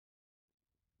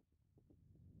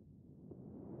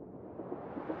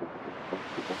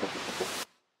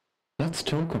Let's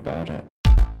talk about it.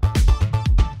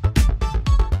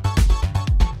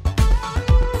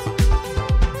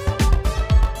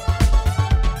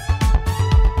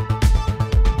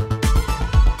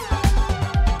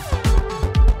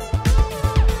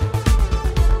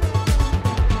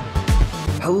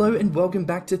 Hello and welcome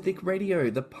back to Thicc Radio,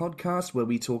 the podcast where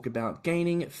we talk about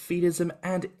gaining, fetishism,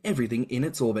 and everything in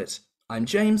its orbit. I'm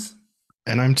James.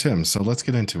 And I'm Tim, so let's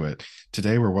get into it.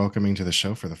 Today we're welcoming to the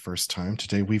show for the first time.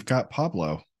 Today we've got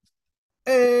Pablo.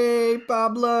 Hey,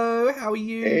 Pablo, how are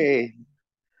you? Hey,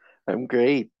 I'm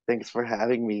great. Thanks for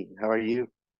having me. How are you?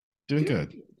 Doing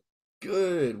good.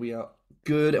 Good, we are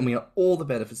good, and we are all the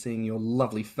better for seeing your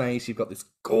lovely face. You've got this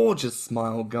gorgeous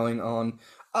smile going on.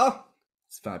 Oh,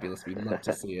 it's fabulous. We love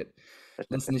to see it.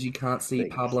 Listeners, you can't see,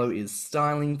 Thanks. Pablo is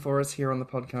styling for us here on the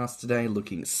podcast today,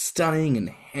 looking stunning and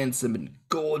handsome and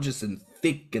gorgeous and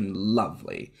thick and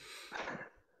lovely.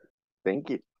 Thank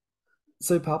you.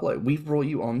 So, Pablo, we've brought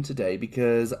you on today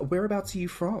because whereabouts are you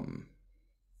from?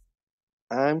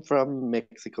 I'm from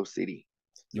Mexico City.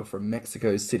 You're from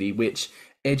Mexico City, which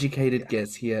educated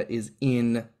guess here is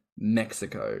in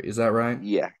Mexico. Is that right?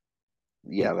 Yeah,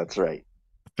 that's right.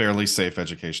 Fairly safe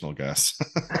educational guess.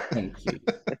 Thank you.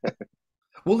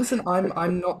 Well, listen,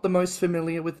 I'm not the most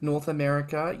familiar with North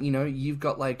America. You know, you've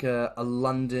got like a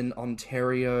London,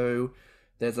 Ontario.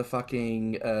 There's a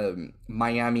fucking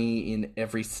Miami in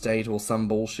every state or some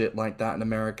bullshit like that in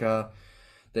America.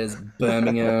 There's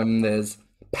Birmingham. There's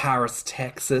Paris,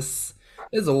 Texas.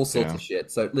 There's all sorts of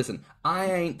shit. So listen,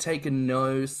 I ain't taking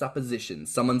no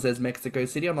suppositions. Someone says Mexico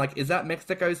City. I'm like, is that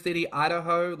Mexico City,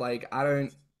 Idaho? Like, I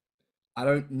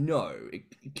don't know.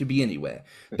 It could be anywhere,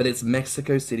 but it's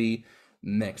Mexico City,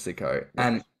 Mexico.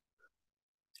 And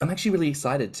I'm actually really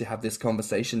excited to have this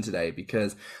conversation today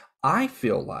because I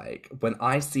feel like when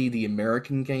I see the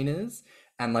American gainers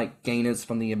and like gainers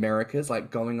from the Americas,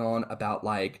 like going on about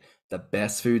like the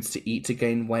best foods to eat to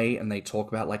gain weight, and they talk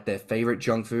about like their favorite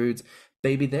junk foods,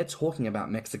 baby, they're talking about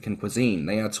Mexican cuisine.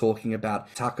 They are talking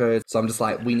about tacos. So I'm just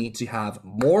like, we need to have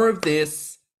more of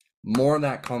this, more of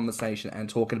that conversation, and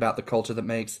talking about the culture that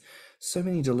makes so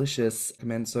many delicious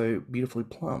men so beautifully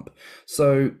plump.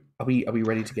 So are we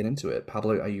ready to get into it?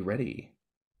 Pablo, are you ready?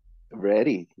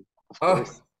 Ready, of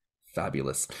course.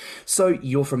 Fabulous. So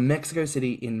you're from Mexico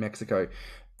City in Mexico.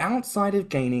 Outside of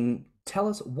gaining, tell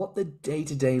us what the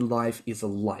day-to-day life is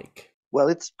like. Well,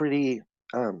 it's pretty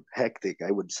hectic,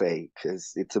 I would say,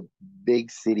 because it's a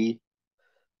big city.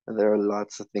 And there are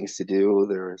lots of things to do.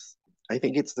 I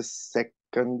think it's the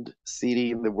second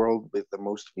city in the world with the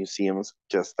most museums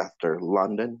just after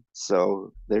London.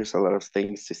 So there's a lot of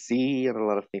things to see and a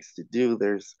lot of things to do.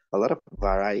 There's a lot of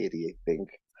variety, I think.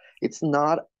 It's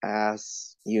not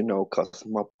as,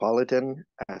 cosmopolitan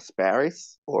as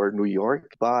Paris or New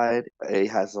York, but it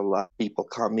has a lot of people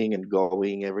coming and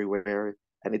going everywhere.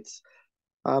 And it's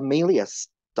mainly a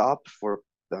stop for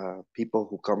people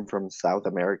who come from South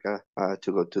America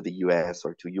to go to the US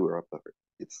or to Europe.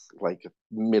 It's like a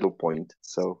middle point.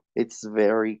 So it's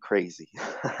very crazy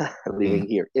living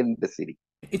here in the city.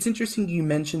 It's interesting you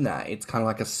mentioned that. It's kind of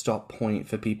like a stop point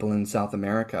for people in South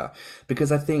America,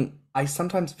 because I think I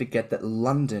sometimes forget that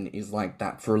London is like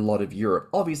that for a lot of Europe.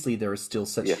 Obviously, there are still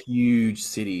such huge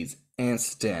cities: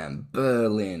 Amsterdam,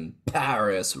 Berlin,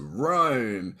 Paris,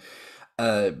 Rome,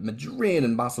 Madrid,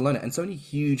 and Barcelona, and so many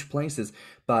huge places.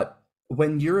 But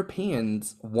when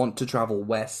Europeans want to travel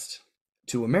west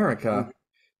to America,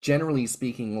 generally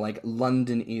speaking, like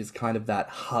London is kind of that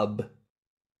hub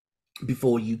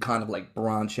before you kind of like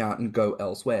branch out and go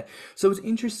elsewhere. So it's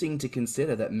interesting to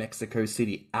consider that Mexico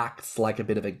City acts like a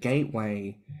bit of a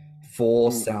gateway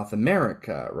for South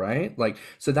America, right? Like,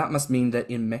 so that must mean that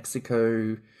in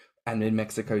Mexico and in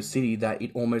Mexico City, that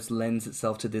it almost lends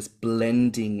itself to this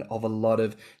blending of a lot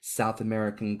of South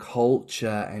American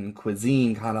culture and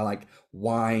cuisine, kind of like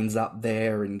winds up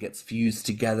there and gets fused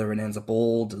together and ends up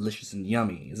all delicious and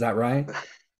yummy. Is that right?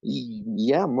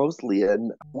 Yeah, mostly.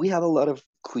 And we have a lot of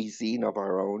cuisine of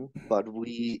our own, but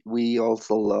we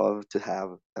also love to have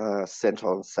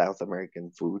Central and South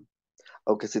American food.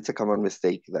 Oh, because it's a common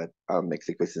mistake that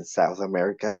Mexico is in South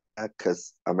America,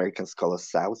 because Americans call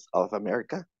us South of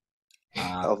America,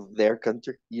 of their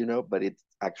country, but it's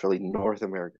actually North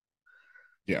America.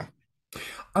 Yeah.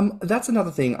 That's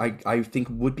another thing I think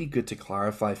would be good to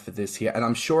clarify for this here, and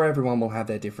I'm sure everyone will have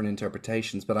their different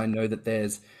interpretations, but I know that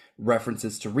there's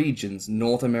references to regions: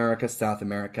 North America, South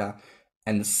America,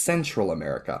 and Central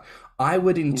America. I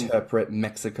would interpret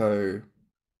Mexico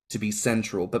to be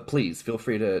central, but please feel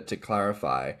free to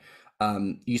clarify.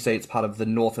 You say it's part of the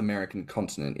North American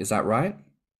continent, is that right?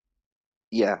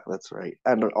 Yeah, that's right.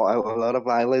 And a lot of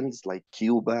islands like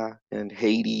Cuba and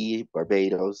Haiti,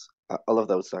 Barbados, all of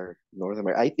those are North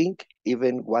America. I think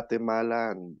even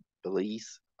Guatemala and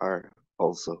Belize are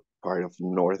also part of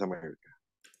North America.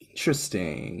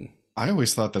 Interesting. I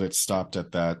always thought that it stopped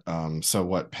at that. So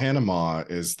what? Panama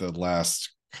is the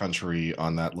last country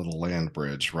on that little land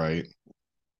bridge, right?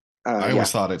 I Yeah,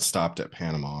 always thought it stopped at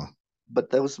Panama. but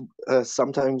those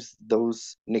sometimes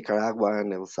those Nicaragua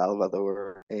and El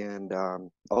Salvador and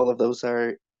all of those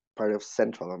are part of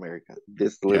Central America.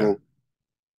 This Yeah, little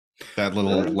that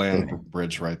little land Okay.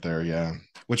 bridge right there. Yeah,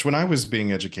 which when I was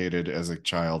being educated as a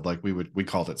child, like we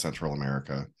called it Central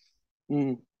America.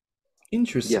 mm,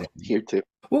 yeah, Interesting. here too.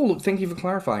 Well, look, thank you for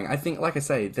clarifying. I think, like I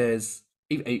say, there's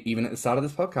even at the start of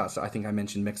this podcast, I think I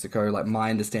mentioned Mexico. Like, my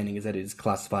understanding is that it is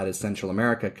classified as Central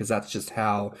America because that's just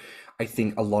how I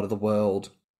think a lot of the world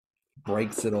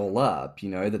breaks it all up. You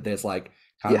know, that there's like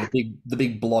kind of Yeah, the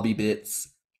big blobby bits,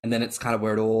 and then it's kind of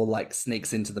where it all like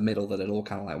sneaks into the middle, that it all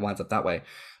kind of like winds up that way.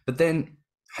 But then,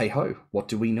 hey ho, what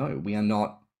do we know? We are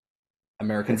not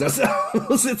Americans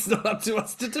ourselves. It's not up to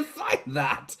us to define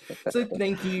that. So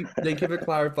thank you for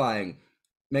clarifying.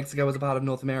 Mexico is a part of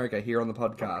North America here on the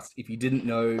podcast. If you didn't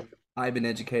know, I've been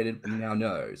educated. We now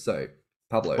know. So,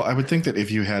 Pablo. Well, I would think that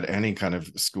if you had any kind of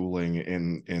schooling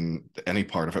in any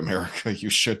part of America, you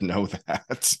should know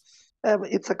that.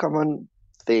 it's a common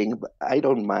thing. But I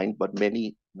don't mind, but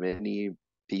many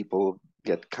people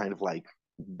get kind of like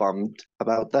bummed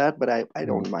about that. But I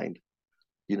don't mind.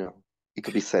 You know, it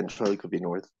could be Central, it could be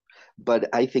North. But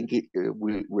I think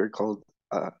we're called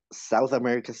South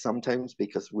America sometimes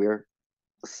because we're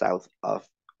south of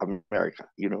America.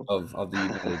 You know, Of the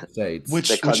United States. the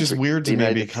Which is country, weird the to me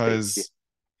United States. Yeah. because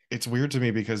it's weird to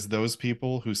me because those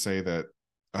people who say that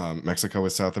Mexico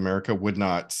is South America would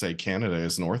not say Canada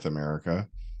is North America.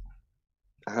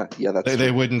 Yeah, that's They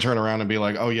true. wouldn't turn around and be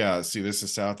like, oh yeah, see, this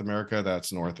is South America,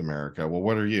 that's North America. Well,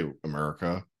 what are you,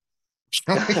 America?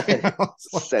 It's like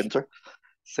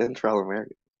Central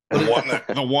America.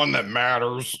 the one that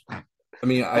matters. I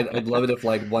mean, I'd love it if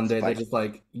like one day they're Spike. just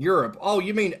like Europe. Oh,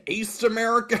 you mean East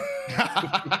America?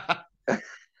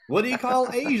 What do you call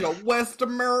Asia? West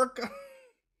America?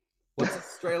 What's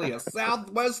Australia?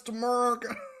 Southwest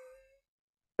America?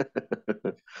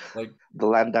 Like The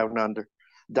land down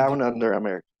under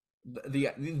America.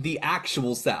 the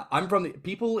actual South. I'm from the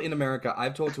people in America.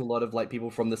 I've talked to a lot of like people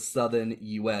from the southern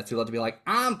US who love to be like,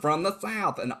 I'm from the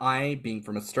South, and I, being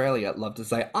from Australia, love to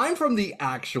say I'm from the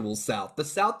actual South, the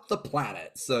South, the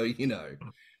planet. So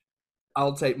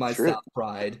I'll take my Sure. South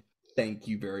pride. Thank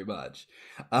you very much.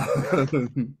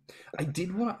 I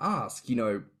did want to ask,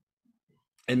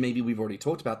 and maybe we've already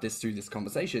talked about this through this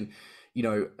conversation,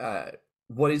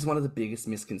 what is one of the biggest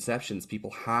misconceptions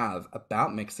people have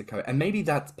about Mexico? And maybe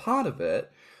that's part of it,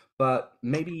 but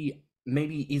maybe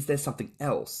is there something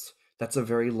else that's a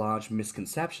very large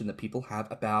misconception that people have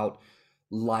about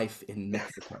life in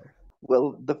Mexico?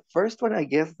 Well, the first one, I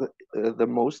guess, the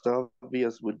most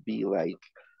obvious would be like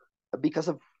because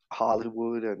of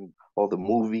Hollywood and all the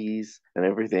movies and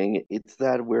everything, it's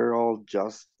that we're all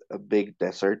just a big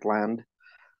desert land,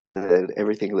 that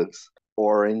everything looks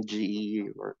orangey,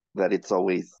 or that it's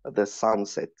always the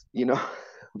sunset,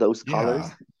 those colors.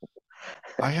 Yeah,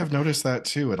 I have noticed that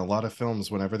too in a lot of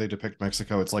films. Whenever they depict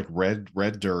Mexico, it's like red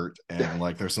dirt and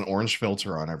like there's an orange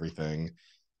filter on everything.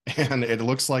 And it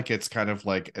looks like it's kind of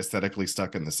like aesthetically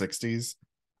stuck in the 60s.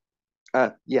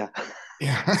 Yeah.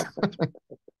 Yeah.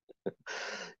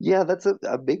 Yeah, that's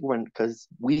a big one because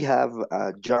we have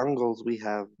jungles, we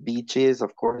have beaches,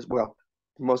 of course. Well,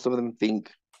 most of them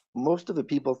think, most of the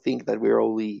people think that we're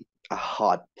only a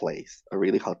hot place, a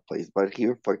really hot place. But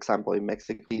here, for example, in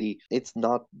Mexico City, it's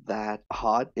not that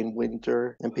hot in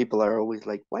winter, and people are always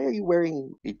like, "Why are you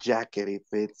wearing a jacket if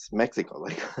it's Mexico?"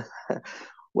 Like,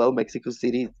 well, Mexico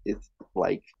City is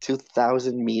like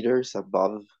 2,000 meters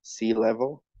above sea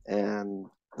level, and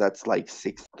that's like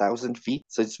 6,000 feet.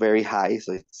 So it's very high.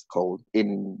 So it's cold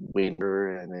in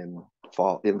winter and in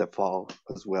the fall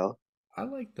as well. I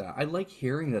like that. I like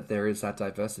hearing that there is that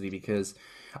diversity because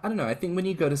I don't know. I think when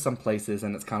you go to some places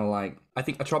and it's kind of like, I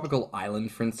think a tropical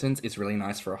island, for instance, is really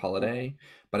nice for a holiday.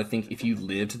 But I think if you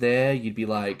lived there, you'd be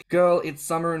like, girl, it's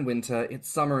summer and winter, it's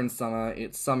summer and summer,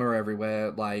 it's summer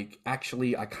everywhere. Like,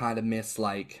 actually, I kind of miss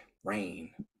like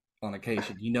rain on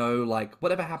occasion. Like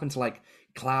whatever happened to like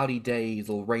cloudy days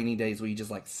or rainy days where you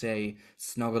just like stay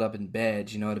snuggled up in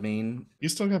bed. You know what I mean? You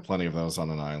still got plenty of those on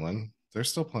an island. There's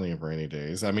still plenty of rainy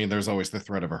days. I mean, there's always the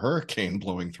threat of a hurricane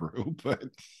blowing through, but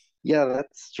Yeah,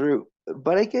 that's true.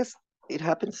 But I guess it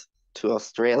happens to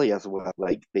Australia as well.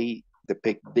 Like they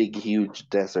depict big, huge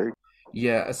desert.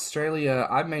 Yeah, Australia,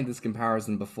 I've made this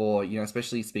comparison before,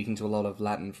 especially speaking to a lot of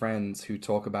Latin friends who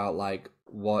talk about like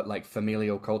what like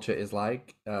familial culture is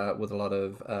like with a lot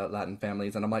of Latin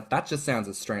families, and I'm like, that just sounds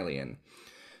Australian.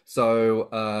 So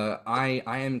I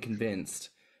am convinced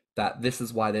that this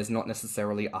is why there's not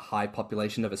necessarily a high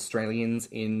population of Australians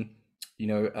in, you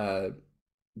know,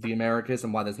 the Americas,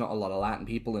 and why there's not a lot of Latin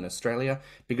people in Australia,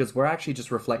 because we're actually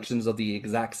just reflections of the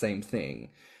exact same thing.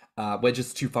 We're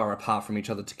just too far apart from each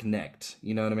other to connect.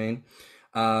 You know what I mean?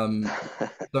 Um,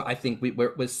 so I think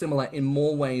we're similar in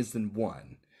more ways than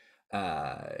one.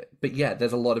 But yeah,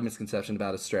 there's a lot of misconception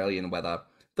about Australian weather.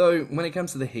 Though when it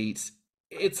comes to the heat,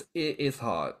 it is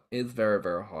hot. It's very,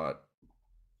 very hot.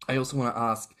 I also want to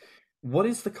ask, what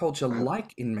is the culture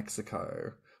like in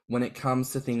Mexico when it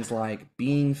comes to things like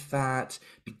being fat,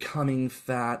 becoming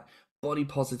fat, body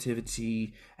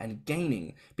positivity, and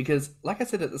gaining? Because, like I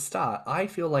said at the start, I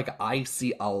feel like I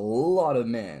see a lot of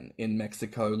men in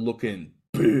Mexico looking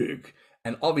big.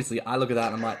 And obviously, I look at that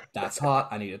and I'm like, that's hot.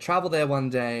 I need to travel there one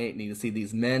day, need to see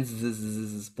these men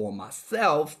for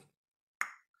myself.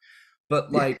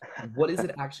 But like, what is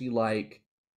it actually like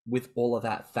with all of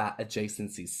that fat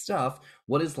adjacency stuff?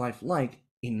 What is life like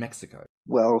in Mexico?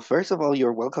 Well, first of all,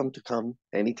 you're welcome to come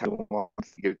anytime you want.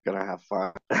 You're gonna have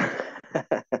fun.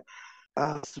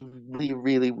 It's really,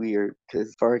 really weird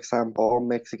because, for example, all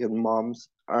Mexican moms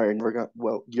are never gonna,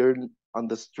 well, you're on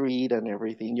the street and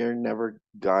everything, you're never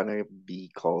gonna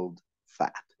be called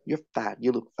fat. You're fat,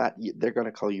 you look fat, they're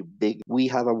gonna call you big. We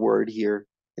have a word here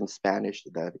in Spanish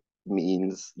that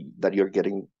means that you're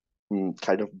getting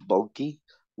kind of bulky,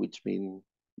 which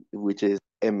is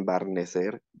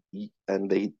embarnecer,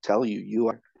 and they tell you you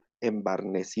are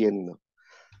embarneciendo,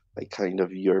 like kind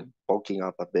of you're bulking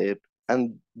up a bit,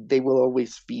 and they will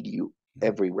always feed you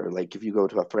everywhere. Like if you go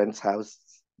to a friend's house,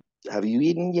 have you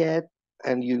eaten yet?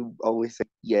 And you always say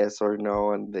yes or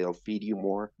no, and they'll feed you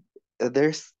more.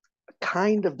 There's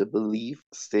kind of the belief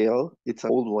still, it's an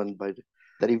old one, but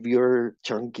that if you're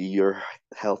chunky, you're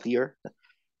healthier.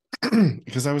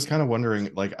 Because I was kind of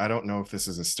wondering, like, I don't know if this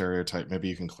is a stereotype, maybe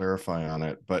you can clarify on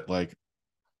it, but like,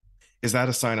 is that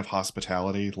a sign of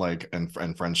hospitality, like, and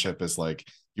friendship? Is like,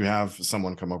 you have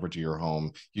someone come over to your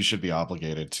home, you should be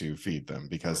obligated to feed them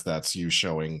because that's you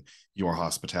showing your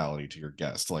hospitality to your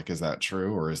guest. Like, is that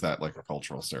true, or is that like a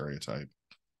cultural stereotype?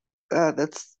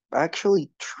 That's actually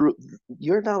true.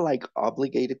 You're not like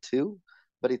obligated to,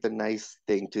 but it's a nice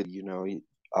thing to, you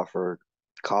offer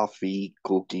coffee,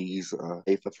 cookies.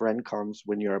 If a friend comes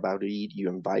when you're about to eat, you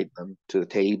invite them to the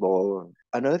table.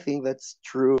 Another thing that's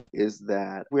true is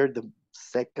that we're the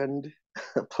second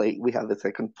place, we have the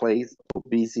second place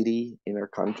obesity in our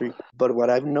country. But what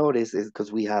I've noticed is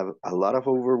because we have a lot of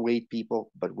overweight people,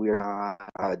 but we're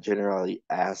not generally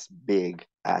as big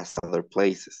as other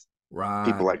places. Right,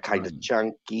 People are kind of right.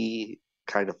 chunky,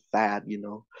 kind of fat,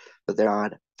 but they're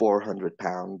not 400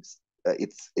 pounds.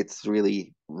 It's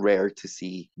really rare to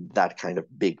see that kind of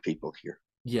big people here.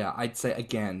 Yeah, I'd say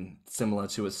again, similar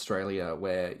to Australia,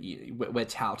 where we're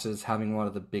touted as having one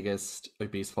of the biggest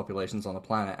obese populations on the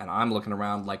planet, and I'm looking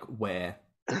around like, where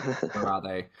are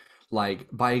they? Like,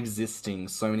 by existing,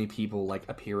 so many people like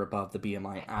appear above the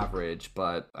BMI average,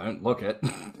 but I don't look it.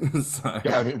 So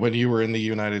Yeah, I mean, when you were in the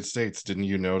United States, didn't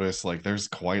you notice like there's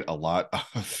quite a lot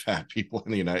of fat people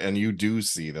in the United, and you do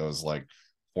see those like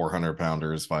 400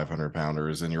 pounders, 500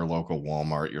 pounders in your local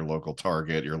Walmart, your local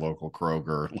Target, your local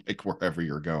Kroger, like wherever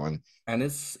you're going. and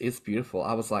it's beautiful.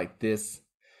 I was like, this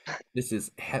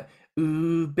is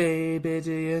ooh baby,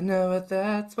 do you know what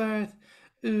that's worth?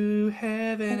 Ooh,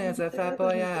 heaven as a fat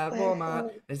boy at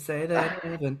Walmart. They say that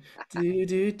heaven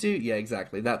do. Yeah,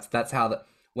 exactly. That's how the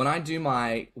when I do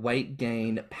my weight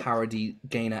gain parody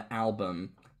gainer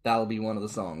album, that'll be one of the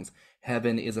songs.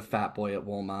 Heaven is a fat boy at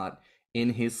Walmart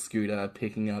in his scooter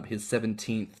picking up his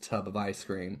 17th tub of ice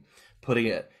cream,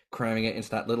 cramming it into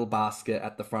that little basket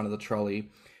at the front of the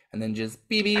trolley, and then just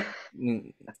beep beep,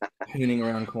 hooning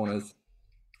around corners.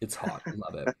 It's hot.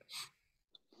 Love it.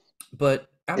 But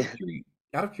out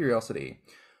of curiosity,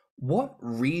 what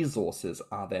resources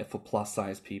are there for plus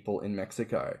size people in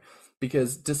Mexico?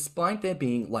 Because despite there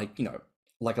being like,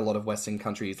 like a lot of Western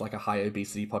countries, like a high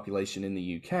obesity population in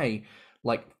the UK,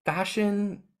 like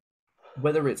fashion,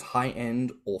 whether it's high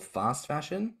end or fast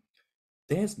fashion,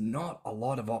 there's not a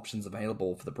lot of options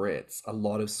available for the Brits. A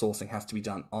lot of sourcing has to be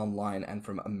done online and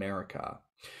from America.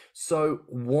 So,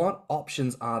 what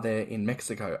options are there in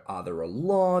Mexico? Are there a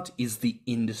lot? Is the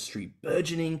industry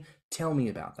burgeoning? Tell me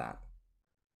about that.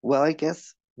 Well, I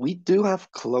guess We do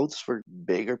have clothes for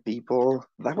bigger people.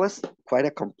 That was quite a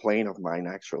complaint of mine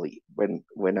actually when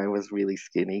I was really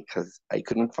skinny because I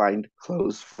couldn't find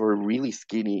clothes for really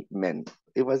skinny men.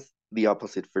 It was the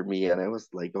opposite for me and I was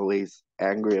like always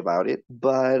angry about it.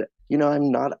 But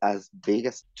I'm not as big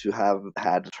as to have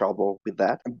had trouble with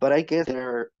that. But I guess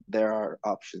there are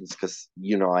options because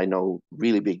I know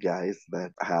really big guys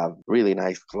that have really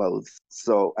nice clothes.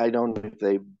 So I don't know if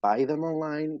they buy them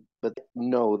online, but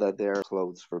know that there are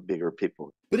clothes for bigger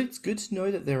people. But it's good to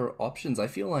know that there are options. I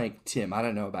feel like, Tim, I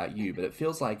don't know about you, but it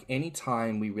feels like any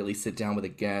time we really sit down with a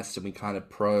guest and we kind of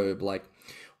probe, like,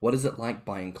 what is it like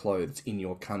buying clothes in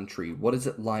your country? What is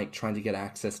it like trying to get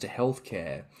access to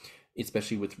healthcare,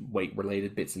 especially with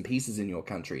weight-related bits and pieces in your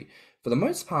country? For the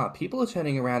most part, people are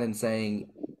turning around and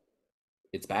saying,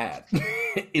 it's bad.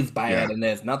 It's bad Yeah. and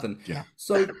there's nothing. Yeah.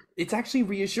 So it's actually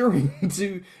reassuring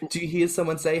to hear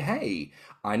someone say, hey,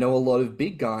 I know a lot of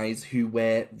big guys who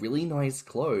wear really nice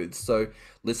clothes. So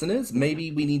listeners,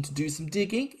 maybe we need to do some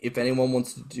digging. If anyone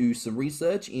wants to do some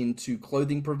research into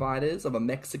clothing providers of a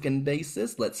Mexican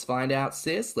basis, let's find out,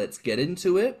 sis. Let's get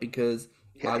into it because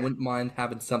I Yeah. wouldn't mind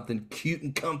having something cute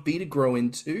and comfy to grow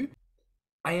into.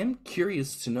 I am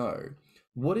curious to know,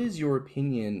 what is your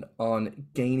opinion on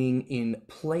gaining in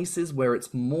places where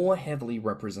it's more heavily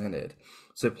represented?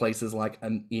 So places like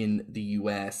in the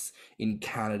US, in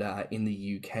Canada, in the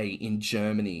UK, in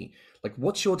Germany. Like,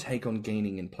 what's your take on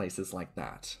gaining in places like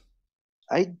that?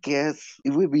 I guess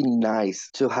it would be nice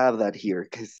to have that here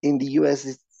because in the US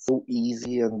it's so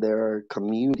easy and there are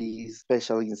communities,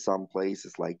 especially in some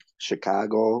places like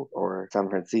Chicago or San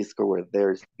Francisco where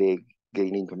there's big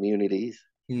gaining communities.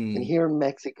 And Hmm. here in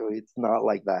Mexico, it's not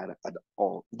like that at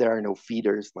all. There are no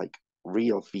feeders, like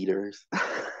real feeders,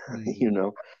 you Hmm.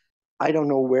 know. I don't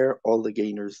know where all the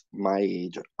gainers my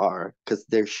age are, because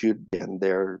there should be, and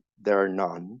there are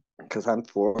none. Because I'm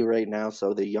 40 right now,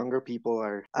 so the younger people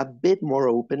are a bit more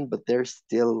open, but they're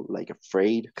still like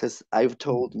afraid. Because I've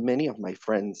told Hmm. many of my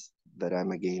friends that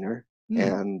I'm a gainer, Hmm.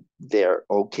 and they're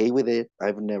okay with it.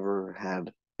 I've never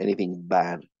had anything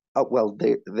bad. Oh, well,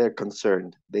 they're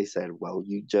concerned. They said, "Well,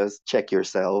 you just check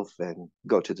yourself and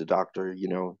go to the doctor.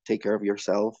 Take care of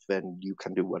yourself, and you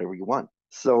can do whatever you want."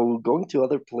 So going to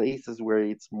other places where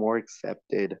it's more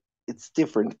accepted, it's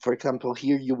different. For example,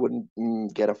 here you wouldn't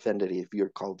get offended if you're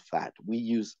called fat.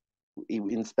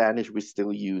 In Spanish, we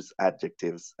still use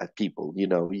adjectives at people,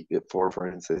 for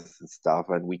references and stuff,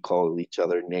 and we call each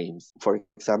other names. For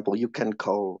example, you can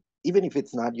call, even if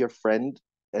it's not your friend,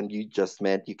 and you just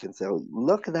met, you can say, "Oh,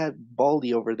 look at that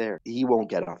baldy over there." He won't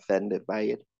get offended by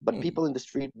it. But Hmm. people in the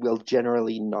street will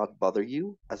generally not bother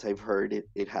you, as I've heard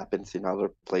it happens in other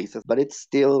places. But it's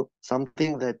still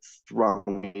something that's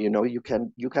wrong.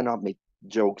 You cannot make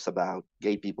jokes about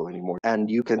gay people anymore. And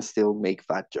you can still make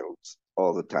fat jokes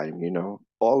all the time,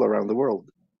 all around the world.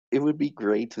 It would be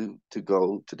great to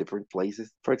go to different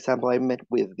places. For example, I met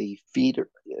with the feeder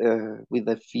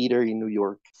in New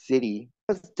York City.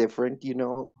 It was different,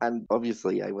 and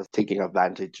obviously I was taking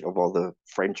advantage of all the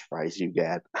French fries you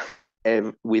get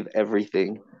with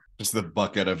everything. Just the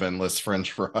bucket of endless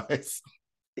French fries.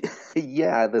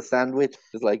 Yeah, the sandwich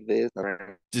is like this.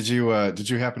 Did you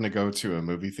happen to go to a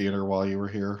movie theater while you were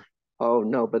here? Oh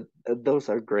no, but those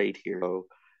are great here. So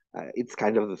it's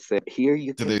kind of the same. Here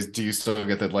you can. Do you still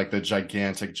get the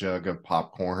gigantic jug of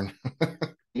popcorn?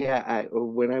 Yeah,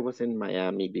 when I was in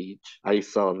Miami Beach, I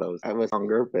saw those. I was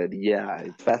younger, but yeah,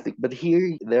 it's fantastic. But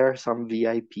here, there are some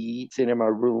VIP cinema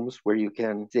rooms where you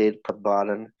can sit per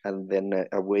button, and then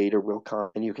a waiter will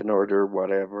come, and you can order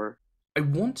whatever. I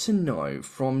want to know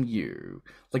from you,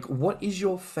 like, what is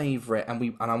your favorite,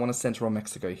 and I want to center on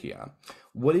Mexico here.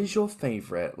 What is your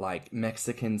favorite, like,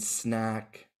 Mexican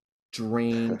snack,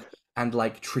 drink, and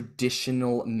like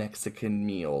traditional Mexican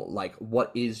meal? Like,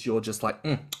 what is your just like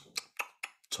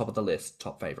top of the list,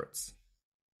 top favorites?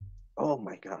 Oh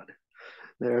my God,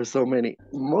 there are so many.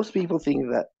 Most people think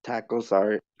that tacos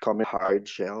are come in hard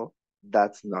shell.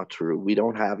 That's not true. We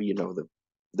don't have,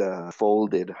 the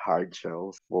folded hard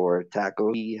shells for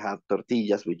tacos. We have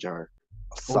tortillas, which are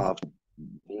Oh, soft,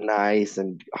 nice,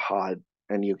 and hot,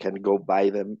 and you can go buy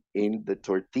them in the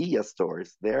tortilla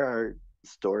stores. There are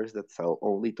stores that sell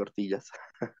only tortillas,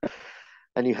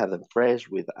 and you have them fresh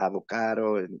with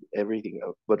avocado and everything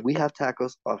else. But we have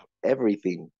tacos of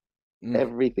mm,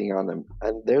 everything on them.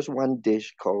 And there's one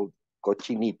dish called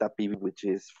cochinita pibil, which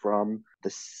is from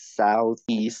the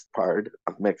southeast part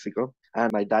of Mexico.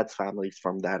 And my dad's family is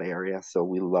from that area, so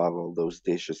we love all those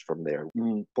dishes from there.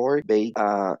 Pork baked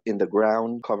in the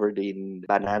ground, covered in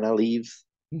banana leaves.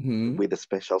 with a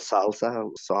special salsa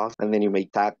sauce, and then you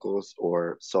make tacos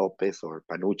or sopes or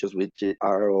panuchos, which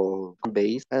are all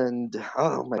based. And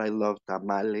oh my, I love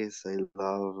tamales, I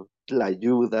love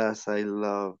tlayudas, I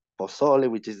love pozole,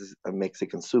 which is a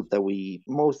Mexican soup that we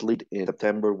mostly eat in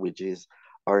September, which is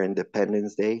our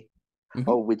Independence Day. Mhm.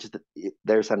 Oh, which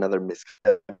there's another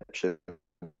misconception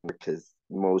because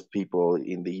most people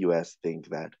in the US think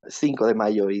that Cinco de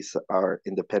Mayo is our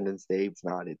Independence Day. It's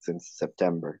not, it's in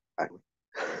September.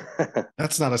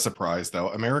 That's not a surprise, though.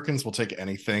 Americans will take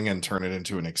anything and turn it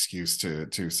into an excuse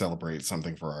to celebrate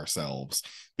something for ourselves, Yeah,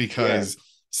 because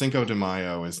Cinco de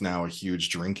Mayo is now a huge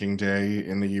drinking day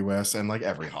in the US, and like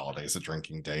every holiday is a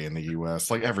drinking day in the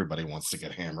US. Like everybody wants to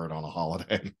get hammered on a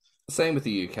holiday. Same with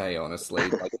the UK, honestly.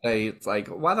 Like it's like,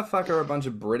 why the fuck are a bunch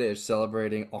of British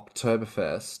celebrating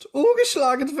Oktoberfest?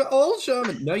 Umgeschlagen für all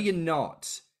German. No, you're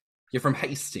not. You're from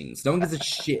Hastings. No one gives a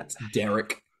shit,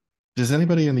 Derek. Does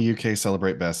anybody in the UK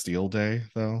celebrate Bastille Day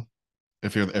though?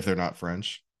 If they're not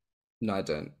French? No, I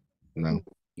don't. No.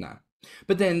 No.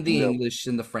 But then the no, English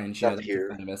and the French, not there's a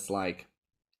here. famous like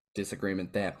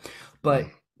disagreement there. Mm. But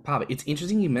Papa, it's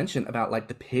interesting you mentioned about like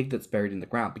the pig that's buried in the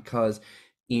ground because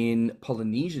in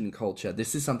Polynesian culture,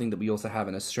 this is something that we also have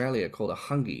in Australia called a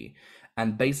hungy.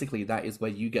 And basically that is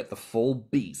where you get the full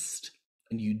beast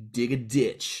and you dig a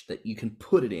ditch that you can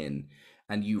put it in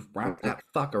and you wrap that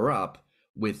fucker up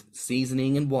with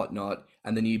seasoning and whatnot,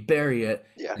 and then you bury it,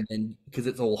 Yeah, and then because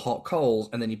it's all hot coals,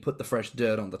 and then you put the fresh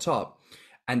dirt on the top,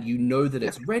 and you know that yeah.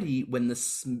 it's ready when the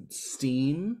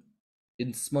steam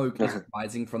in smoke is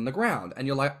rising from the ground, and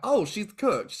you're like, oh, she's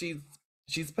cooked,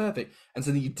 she's perfect, and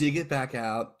so then you dig it back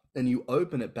out and you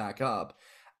open it back up,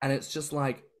 and it's just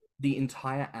like the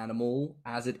entire animal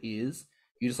as it is.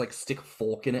 You just like stick a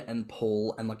fork in it and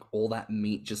pull, and like all that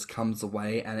meat just comes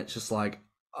away, and it's just like,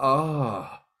 oh,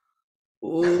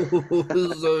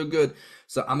 oh, so good.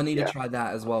 So I'm gonna need to Yeah. try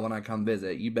that as well when I come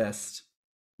visit. You best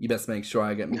make sure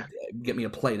I get me a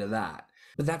plate of that.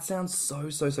 But that sounds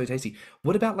so tasty.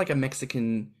 What about like a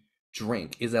Mexican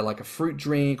drink? Is there like a fruit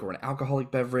drink or an alcoholic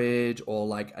beverage or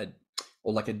like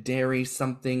a dairy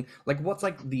something? Like what's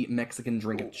like the Mexican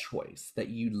drink of choice that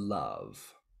you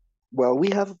love? Well, we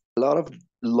have a lot of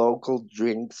local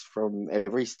drinks from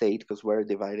every state because we're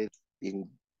divided in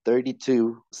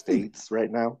 32 Hmm. states right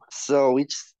now. So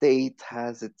each state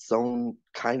has its own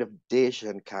kind of dish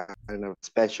and kind of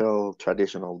special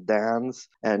traditional dance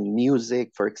and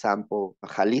music. For example,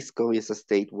 Jalisco is a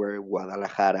state where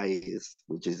Guadalajara is,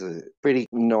 which is a pretty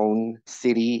known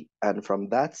city. And from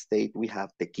that state, we have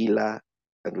tequila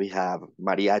and we have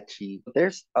mariachi.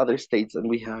 There's other states, and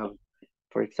we have,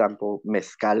 for example,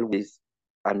 mezcal is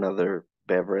another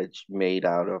beverage made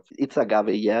out of, it's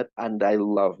agave yet, and I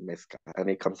love mezcal, and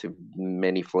it comes in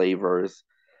many flavors.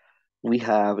 We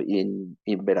have in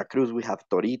Veracruz, we have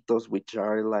toritos, which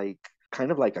are like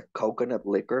kind of like a coconut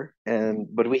liquor, and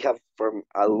but we have from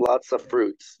lots of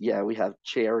fruits. Yeah, we have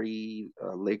cherry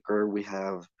liquor. We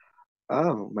have,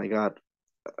 oh my god,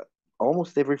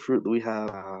 almost every fruit. We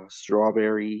have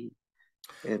strawberry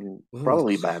and Ooh,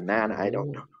 probably banana. I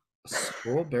don't know.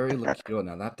 strawberry liqueur.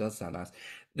 Now that does sound nice.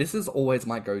 This is always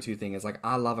my go-to thing. Is like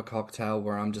I love a cocktail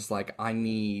where I'm just like I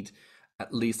need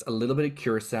at least a little bit of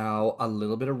curacao, a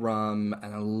little bit of rum,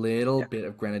 and a little Yeah. bit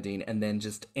of grenadine, and then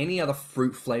just any other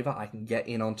fruit flavor I can get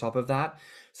in on top of that,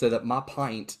 so that my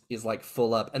pint is like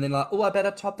full up. And then like, oh, I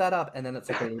better top that up, and then it's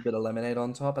like a little bit of lemonade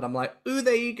on top, and I'm like, ooh,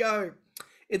 there you go.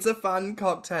 It's a fun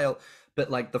cocktail. But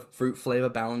like the fruit flavor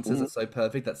balances are Mhm. so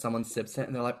perfect that someone sips it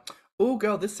and they're like, oh,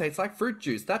 girl, this tastes like fruit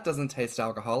juice. That doesn't taste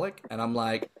alcoholic. And I'm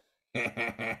like,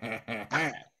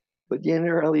 But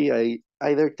generally, I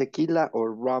either tequila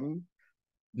or rum,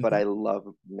 but Mhm. I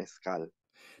love mezcal.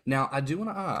 Now, I do want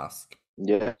to ask,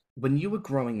 Yeah. when you were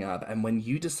growing up and when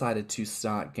you decided to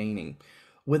start gaming,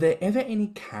 were there ever any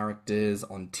characters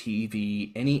on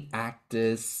TV, any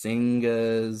actors,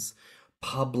 singers,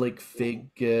 public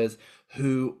figures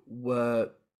who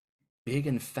were big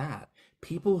and fat?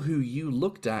 People who you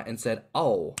looked at and said,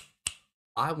 oh,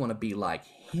 I want to be like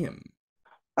him.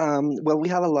 Well, we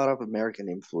have a lot of American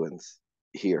influence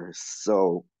here,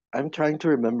 so I'm trying to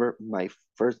remember my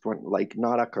first one, like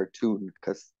not a cartoon,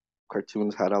 because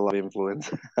cartoons had a lot of influence,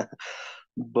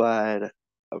 but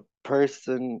a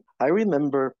person. I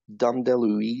remember Dom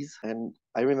DeLuise, and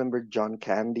I remember John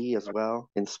Candy as well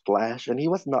in Splash, and he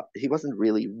wasn't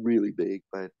really, really big,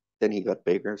 but then he got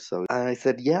bigger. So I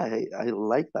said, yeah, I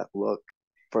like that look.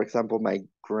 For example, my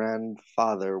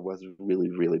grandfather was really,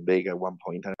 really big at one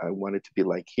point, and I wanted to be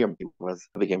like him. He was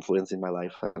a big influence in my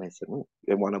life, and I said,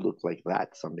 I want to look like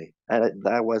that someday. And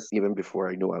that was even before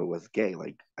I knew I was gay.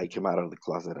 Like I came out of the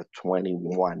closet at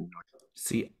 21.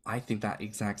 See, I think that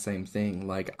exact same thing.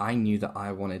 Like, I knew that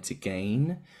I wanted to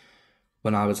gain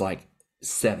when I was like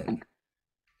 7,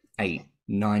 8,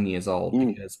 9 years old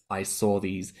Mm, because I saw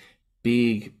these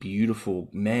big, beautiful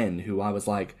men who I was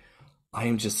like, I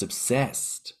am just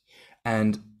obsessed.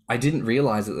 And I didn't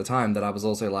realize at the time that I was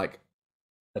also like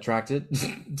attracted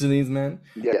to these men.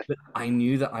 yeah. But I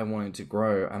knew that I wanted to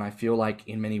grow. And I feel like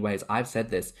in many ways, I've said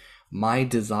this, my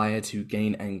desire to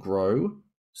gain and grow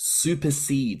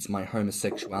supersedes my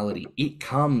homosexuality. It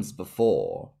comes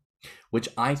before, which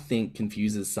I think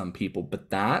confuses some people, but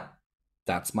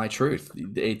that's my truth.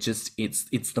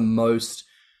 It's the most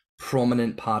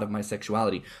prominent part of my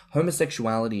sexuality.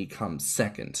 Homosexuality comes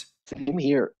second. Same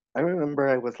here. I remember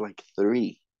I was like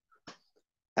 3,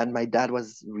 and my dad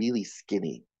was really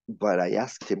skinny. But I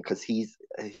asked him because he's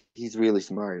really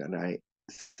smart, and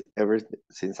ever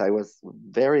since I was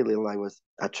very little, I was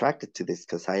attracted to this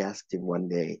because I asked him one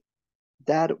day,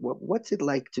 Dad, what's it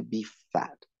like to be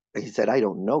fat? And he said, I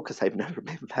don't know because I've never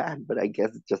been fat, but I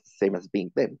guess it's just the same as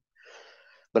being thin.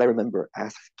 But I remember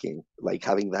asking, like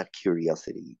having that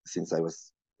curiosity since I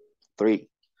was 3.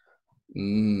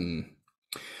 Mm.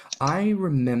 I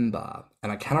remember,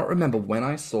 and I cannot remember when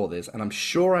I saw this, and I'm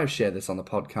sure I've shared this on the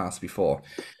podcast before,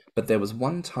 but there was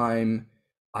one time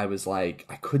I was like,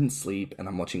 I couldn't sleep, and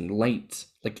I'm watching late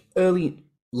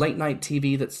night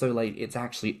TV that's so late, it's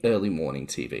actually early morning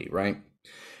TV, right?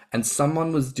 And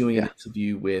someone was doing an Yeah.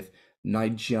 interview with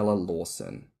Nigella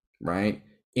Lawson, right?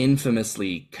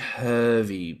 Infamously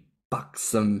curvy,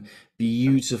 buxom,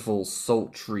 beautiful,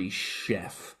 sultry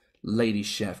chef, lady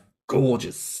chef,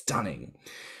 gorgeous, stunning.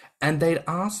 And they'd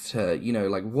asked her,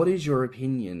 like, what is your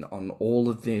opinion on all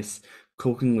of this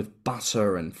cooking with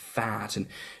butter and fat and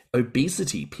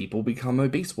obesity? People become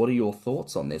obese. What are your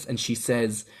thoughts on this? And she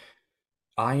says,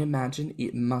 I imagine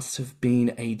it must have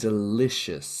been a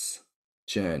delicious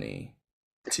journey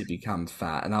to become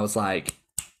fat. And I was like,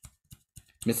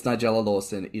 Miss Nigella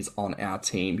Lawson is on our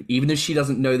team. Even if she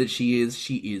doesn't know that she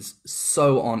is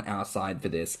so on our side for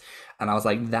this. And I was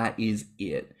like, that is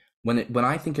it. When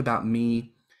I think about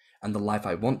me and the life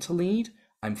I want to lead,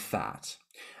 I'm fat.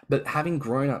 But having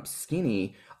grown up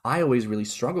skinny, I always really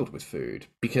struggled with food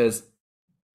because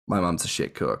my mum's a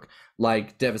shit cook.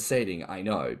 Like, devastating, I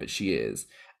know, but she is.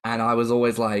 And I was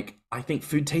always like, I think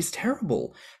food tastes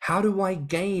terrible. How do I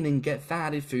gain and get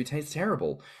fat if food tastes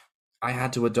terrible? I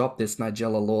had to adopt this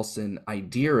Nigella Lawson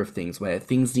idea of things where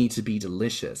things need to be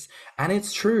delicious. And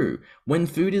it's true. When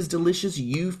food is delicious,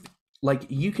 you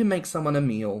can make someone a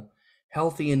meal,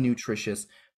 healthy and nutritious,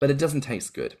 but it doesn't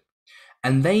taste good.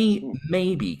 And they Mm.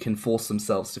 maybe can force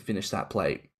themselves to finish that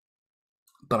plate.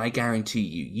 But I guarantee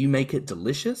you, you make it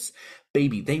delicious,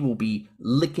 baby, they will be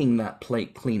licking that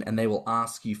plate clean and they will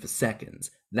ask you for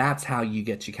seconds. That's how you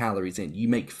get your calories in. You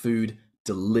make food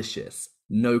delicious,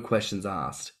 no questions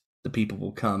asked. The people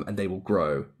will come and they will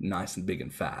grow nice and big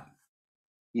and fat.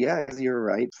 Yes, you're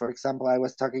right. For example, I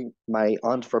was talking, my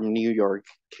aunt from New York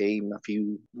came a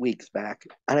few weeks back,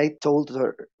 and I told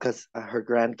her, because her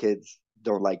grandkids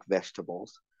don't like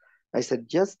vegetables, I said,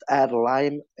 just add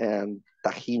lime and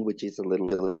tahine, which is a little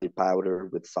chili powder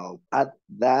with salt. Add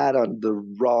that on the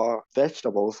raw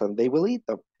vegetables, and they will eat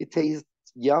them. It tastes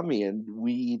yummy, and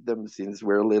we eat them since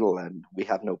we're little, and we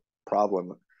have no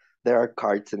problem. There are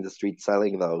carts in the street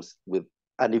selling those with,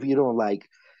 and if you don't like,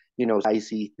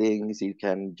 spicy things, you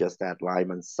can just add lime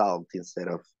and salt instead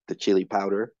of the chili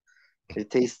powder.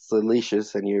 It tastes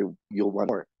delicious, and you'll want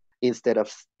more. Instead of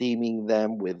steaming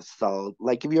them with salt,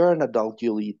 like if you're an adult,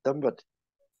 you'll eat them, but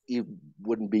it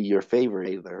wouldn't be your favorite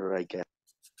either. I guess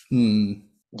Hmm.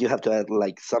 you have to add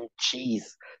like some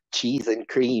cheese and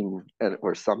cream,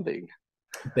 or something.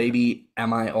 Baby,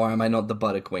 am I or am I not the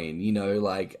butter queen? You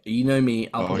know me,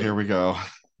 I'll Oh, put here a we go.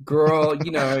 girl,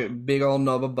 big old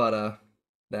knob of butter.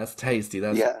 That's tasty.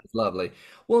 That's Yeah. lovely.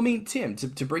 Well, I mean, Tim,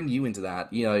 to bring you into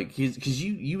that, because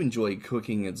you enjoy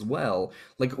cooking as well.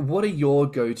 Like, what are your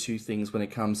go-to things when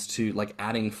it comes to like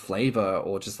adding flavor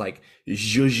or just like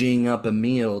zhuzhing up a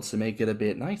meal to make it a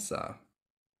bit nicer?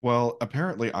 Well,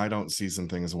 apparently I don't season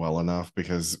things well enough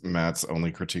because Matt's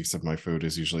only critiques of my food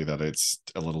is usually that it's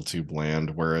a little too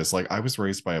bland. Whereas, like, I was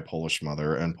raised by a Polish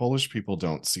mother, and Polish people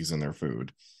don't season their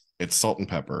food. It's salt and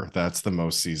pepper. That's the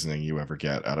most seasoning you ever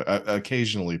get.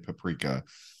 Occasionally paprika.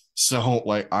 So,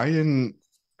 like,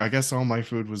 I guess all my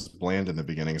food was bland in the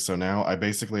beginning. So now I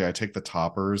take the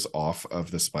toppers off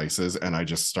of the spices and I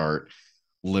just start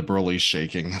liberally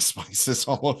shaking the spices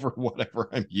all over whatever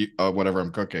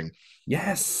I'm cooking.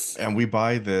 Yes. And we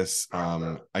buy this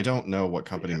I don't know what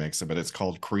company makes it, but it's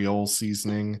called Creole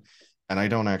seasoning, and I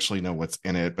don't actually know what's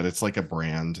in it, but it's like a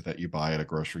brand that you buy at a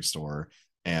grocery store,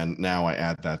 And now I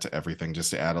add that to everything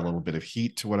just to add a little bit of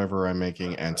heat to whatever I'm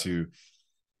making and to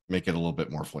make it a little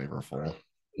bit more flavorful.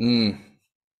 Mm,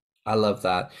 I love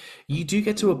that. You do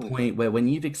get to a Ooh. point where when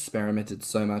you've experimented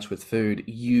so much with food,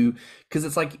 because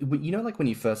it's like, like when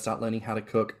you first start learning how to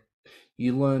cook,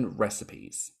 you learn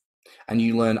recipes and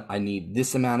you learn, I need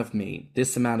this amount of meat,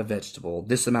 this amount of vegetable,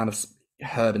 this amount of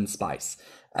herb and spice.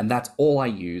 And that's all I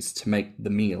use to make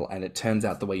the meal. And it turns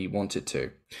out the way you want it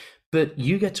to. But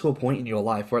you get to a point in your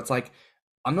life where it's like,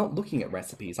 I'm not looking at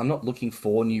recipes. I'm not looking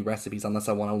for new recipes unless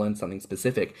I want to learn something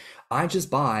specific. I just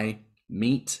buy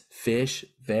meat, fish,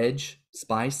 veg,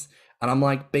 spice, and I'm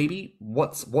like, baby,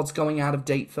 what's going out of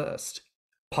date first?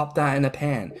 Pop that in a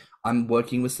pan. I'm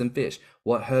working with some fish.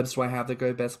 What herbs do I have that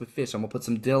go best with fish? I'm gonna put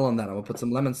some dill on that. I'm gonna put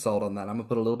some lemon salt on that. I'm gonna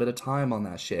put a little bit of thyme on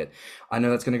that shit. I know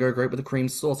that's gonna go great with a cream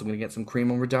sauce. I'm gonna get some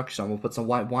cream on reduction. I'm gonna put some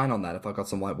white wine on that if I've got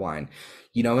some white wine.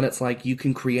 And it's like you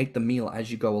can create the meal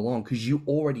as you go along because you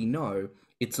already know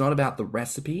it's not about the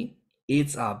recipe,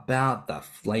 it's about the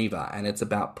flavor and it's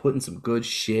about putting some good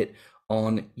shit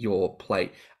on your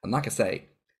plate. And like I say,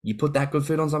 you put that good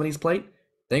food on somebody's plate,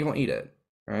 they're gonna eat it,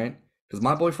 right? Because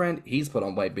my boyfriend, he's put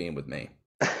on weight being with me.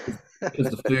 Because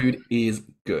the food is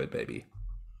good, baby.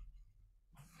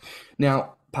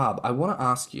 Now, Pub, I want to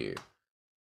ask you,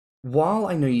 while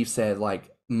I know you've said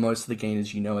like most of the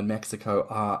gainers in Mexico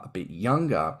are a bit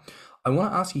younger, I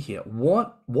want to ask you here,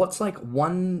 what's like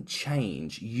one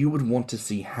change you would want to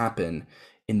see happen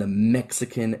in the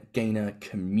Mexican gainer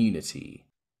community?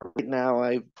 Right now,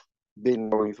 I've been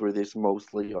going through this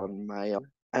mostly on my own.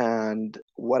 And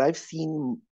what I've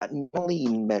seen, not only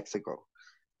in Mexico,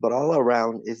 but all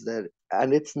around, is that,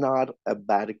 and it's not a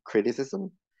bad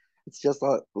criticism, it's just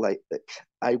like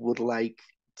I would like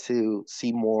to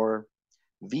see more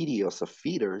videos of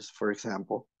feeders, for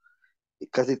example,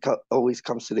 because always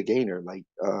comes to the gainer. Like,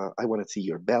 I want to see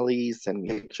your belly, send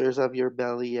me pictures of your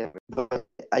belly. But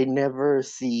I never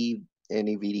see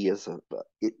any videos of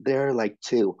there are like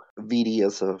two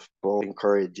videos of both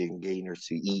encouraging gainers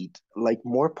to eat, like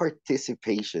more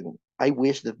participation. I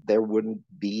wish that there wouldn't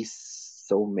be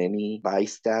so many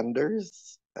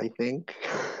bystanders, I think.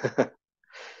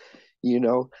 you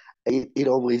know it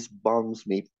always bums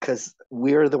me because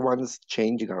we're the ones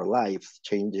changing our lives,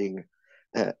 changing,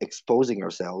 exposing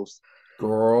ourselves.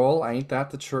 Girl, ain't that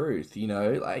the truth?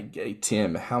 Like,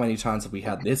 Tim, how many times have we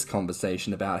had this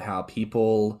conversation about how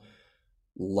people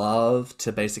love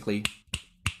to basically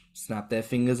snap their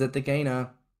fingers at the gainer?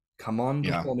 Come on,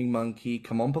 Yeah. performing monkey.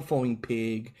 Come on, performing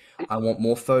pig. I want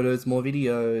more photos, more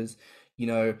videos.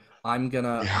 I'm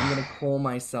gonna call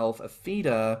myself a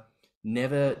feeder.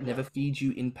 Never feed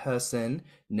you in person.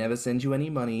 Never send you any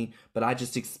money. But I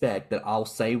just expect that I'll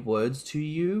say words to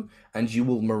you, and you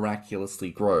will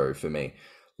miraculously grow for me.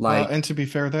 Well, Like, and to be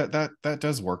fair, that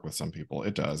does work with some people.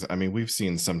 It does. I mean, we've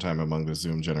seen sometime among the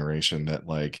Zoom generation that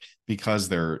like because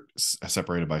they're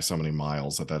separated by so many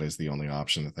miles that is the only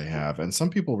option that they have. And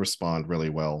some people respond really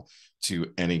well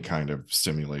to any kind of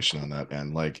stimulation on that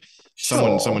end. Like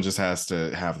someone sure. just has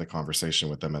to have the conversation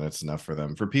with them and it's enough for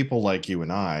them. For people like you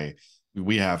and I,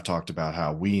 we have talked about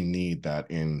how we need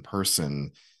that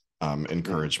in-person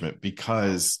encouragement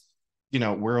because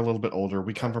we're a little bit older.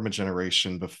 We come from a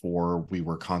generation before we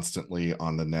were constantly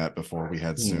on the net, before we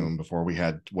had Hmm. Zoom, before we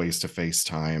had ways to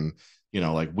FaceTime.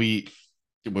 Like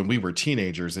when we were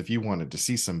teenagers, if you wanted to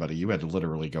see somebody, you had to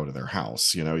literally go to their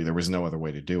house. There was no other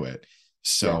way to do it. Yeah.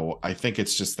 So I think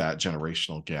it's just that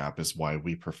generational gap is why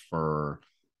we prefer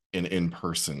an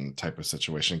in-person type of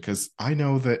situation. Because I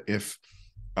know that if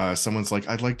someone's like,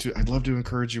 I'd love to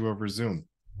encourage you over Zoom.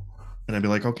 And I'd be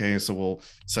like, okay, so we'll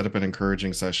set up an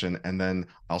encouraging session. And then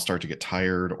I'll start to get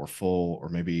tired or full, or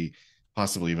maybe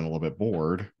possibly even a little bit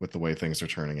bored with the way things are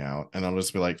turning out. And I'll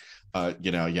just be like,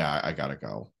 yeah, I gotta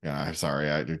go. Yeah, I'm sorry.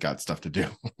 I got stuff to do.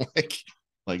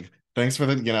 like, thanks for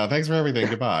thanks for everything.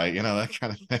 Goodbye. That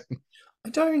kind of thing. I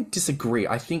don't disagree.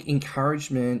 I think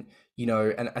encouragement,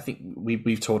 and I think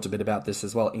we've talked a bit about this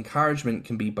as well. Encouragement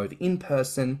can be both in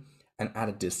person and at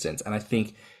a distance. And I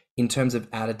think in terms of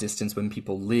at a distance, when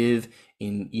people live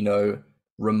in,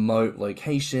 remote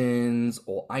locations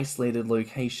or isolated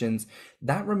locations,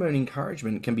 that remote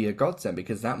encouragement can be a godsend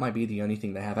because that might be the only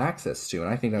thing they have access to.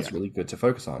 And I think that's Yeah. really good to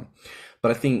focus on.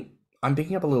 But I think I'm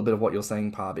picking up a little bit of what you're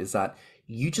saying, Pab, is that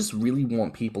you just really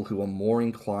want people who are more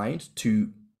inclined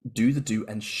to do the do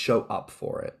and show up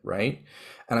for it, right?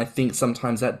 And I think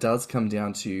sometimes that does come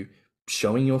down to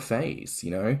showing your face.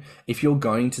 If you're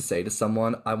going to say to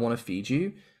someone, I want to feed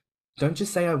you, don't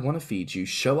just say I want to feed you.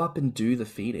 Show up and do the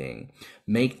feeding.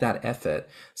 Make that effort.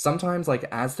 Sometimes, like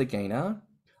as the gainer,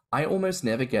 I almost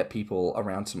never get people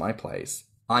around to my place.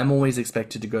 I'm always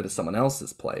expected to go to someone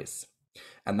else's place.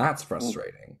 And that's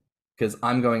frustrating because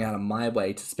I'm going out of my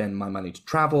way to spend my money to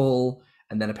travel,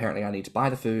 and then apparently I need to buy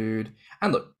the food.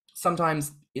 And look,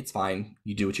 sometimes it's fine.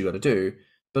 You do what you got to do.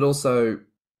 But also,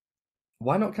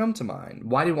 why not come to mine?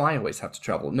 Why do I always have to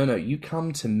travel? No, you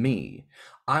come to me.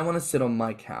 I want to sit on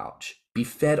my couch, be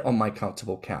fed on my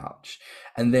comfortable couch.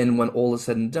 And then when all is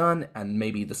said and done, and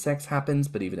maybe the sex happens,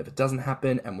 but even if it doesn't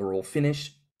happen and we're all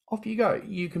finished, off you go.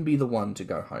 You can be the one to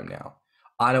go home now.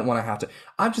 I don't want to have to.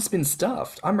 I've just been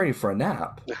stuffed. I'm ready for a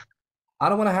nap. I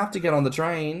don't want to have to get on the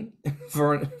train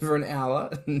for an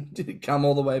hour and come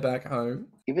all the way back home.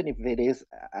 Even if it is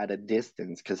at a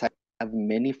distance, because I have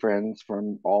many friends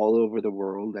from all over the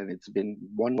world, and it's been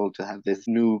wonderful to have this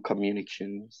new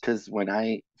communications. Because when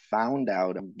I found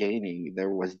out I'm gaining, there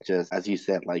was just, as you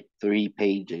said, like 3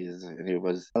 pages, and it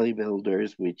was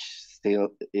bodybuilders, which still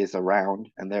is around,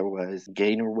 and there was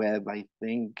Gainer Web, I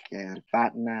think, and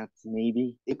Fatnats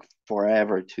maybe. It took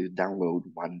forever to download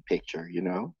one picture, you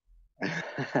know.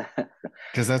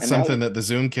 Because that's And something now, that the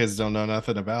Zoom kids don't know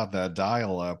nothing about, that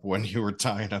dial up when you were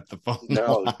tying up the phone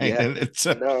no, line yeah, and it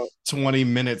took no, 20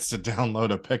 minutes to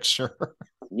download a picture.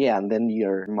 yeah, and then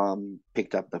your mom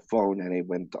picked up the phone and it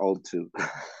went all to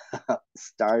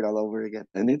start all over again.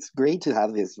 And it's great to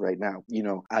have this right now. You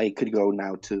know, I could go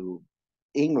now to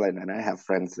England and I have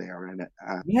friends there, and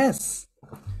Yes.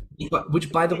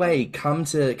 Which, by the way, come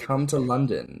to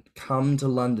London. Come to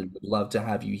London. Would love to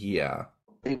have you here.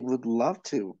 I would love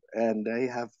to. And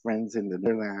I have friends in the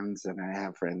Netherlands, and I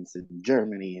have friends in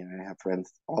Germany, and I have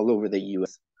friends all over the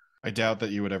US. I doubt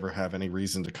that you would ever have any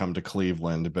reason to come to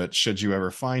Cleveland, but should you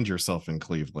ever find yourself in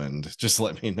Cleveland, just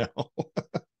let me know.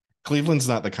 Cleveland's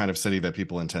not the kind of city that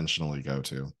people intentionally go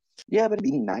to. Yeah, but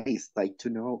it'd be nice, like, to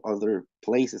know other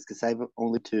places, because I've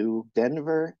only to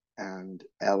Denver and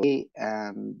LA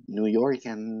and New York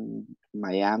and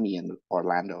Miami and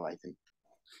Orlando, I think.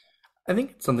 I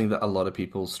think it's something that a lot of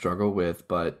people struggle with,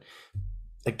 but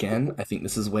again, I think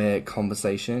this is where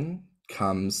conversation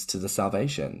comes to the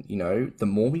salvation. You know, the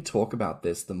more we talk about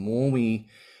this, the more we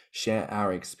share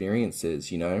our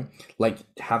experiences, you know, like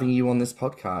having you on this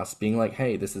podcast, being like,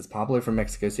 hey, this is Pablo from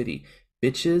Mexico City.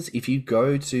 Bitches, if you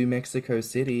go to Mexico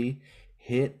City,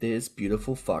 hit this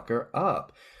beautiful fucker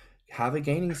up. Have a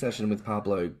gaming session with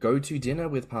Pablo, go to dinner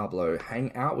with Pablo,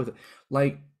 hang out with,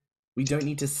 like, we don't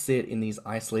need to sit in these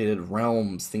isolated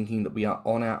realms thinking that we are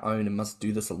on our own and must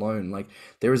do this alone. Like,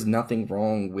 there is nothing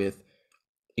wrong with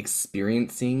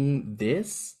experiencing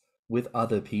this with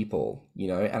other people, you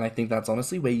know? And I think that's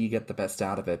honestly where you get the best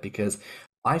out of it, because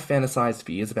I fantasized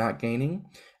for years about gaining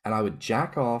and I would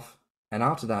jack off. And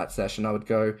after that session, I would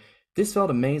go, this felt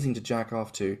amazing to jack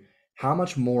off to. How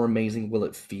much more amazing will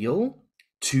it feel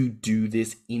to do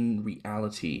this in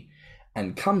reality?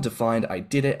 And come to find I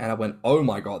did it and I went, oh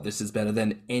my God, this is better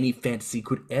than any fantasy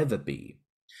could ever be.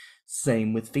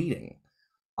 Same with feeding.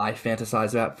 I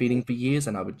fantasized about feeding for years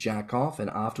and I would jack off, and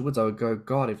afterwards I would go,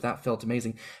 God, if that felt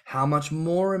amazing, how much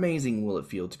more amazing will it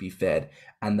feel to be fed?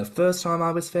 And the first time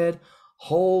I was fed,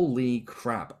 holy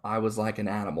crap, I was like an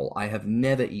animal. I have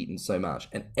never eaten so much.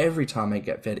 And every time I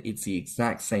get fed, it's the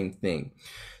exact same thing.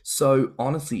 So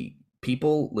honestly,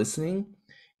 people listening,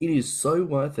 it is so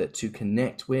worth it to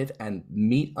connect with and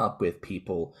meet up with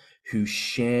people who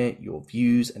share your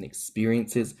views and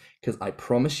experiences, because I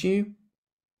promise you,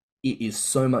 it is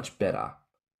so much better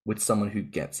with someone who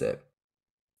gets it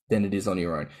than it is on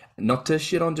your own. Not to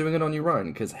shit on doing it on your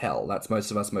own, because hell, that's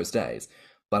most of us most days.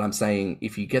 But I'm saying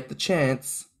if you get the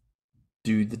chance,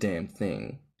 do the damn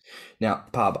thing. Now,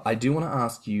 Pub, I do want to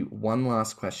ask you one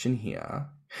last question here,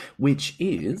 which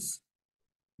is,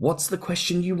 what's the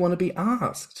question you want to be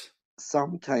asked?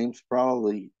 Sometimes,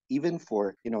 probably, even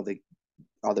for, you know, the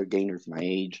other gainers my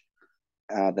age,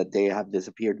 that they have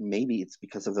disappeared. Maybe it's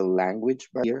because of the language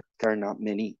barrier. There are not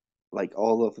many, like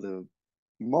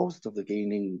most of the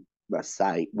gaming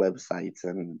websites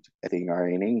and I think are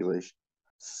in English.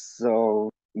 So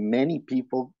many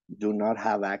people do not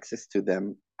have access to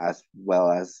them as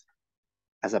well as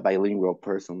a bilingual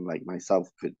person like myself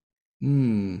could.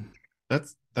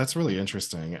 That's really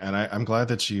interesting. And I'm glad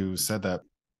that you said that.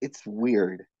 It's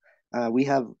weird. We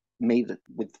have made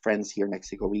with friends here in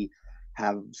Mexico.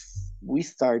 We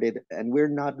started, and we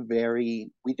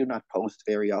do not post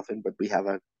very often, but we have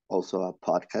also a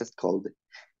podcast called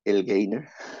El Gainer.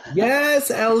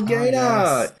 Yes, El Gainer!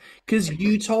 Yes. Because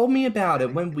you told me about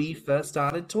it when we first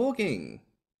started talking.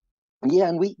 Yeah,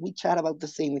 and we chat about the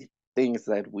same things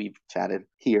that we've chatted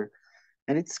here.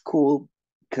 And it's cool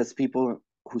because people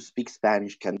who speak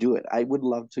Spanish can do it. I would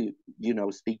love to,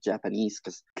 speak Japanese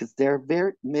because there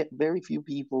are very few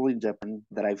people in Japan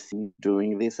that I've seen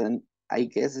doing this, and I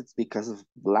guess it's because of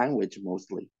language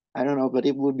mostly. I don't know, but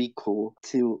it would be cool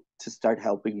to start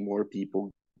helping more people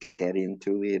get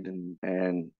into it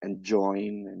and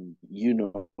join and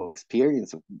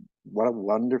experience what a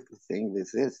wonderful thing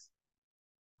this is.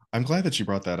 I'm glad that you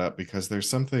brought that up because there's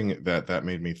something that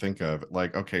made me think of.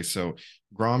 Like, okay, so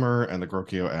Grommr and the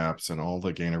Grokio apps and all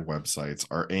the Gainer websites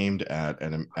are aimed at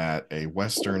a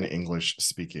Western English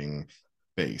speaking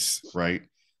base, right?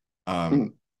 Mm.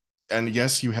 And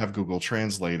yes, you have Google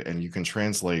Translate and you can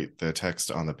translate the text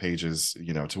on the pages,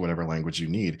 to whatever language you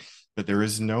need. But there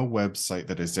is no website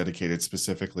that is dedicated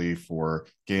specifically for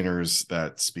gainers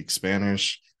that speak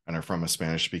Spanish and are from a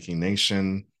Spanish speaking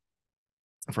nation,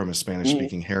 from a Spanish Mm.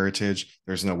 speaking heritage.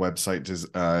 There's no website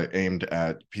aimed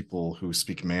at people who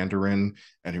speak Mandarin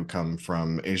and who come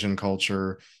from Asian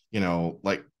culture.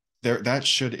 Like that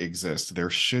should exist. There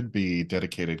should be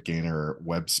dedicated gainer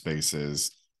web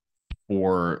spaces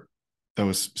for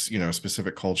those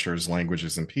specific cultures,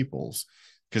 languages, and peoples,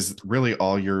 because really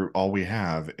all we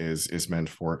have is meant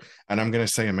for, and I'm going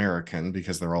to say American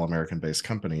because they're all American based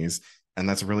companies, and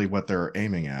that's really what they're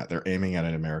aiming at. They're aiming at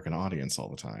an American audience all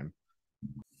the time.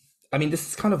 I mean, this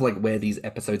is kind of like where these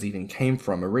episodes even came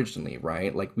from originally,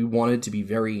 right? Like, we wanted to be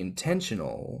very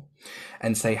intentional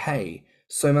and say, hey,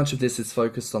 so much of this is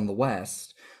focused on the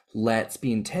West. Let's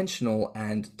be intentional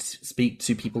and speak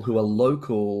to people who are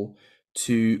local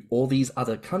to all these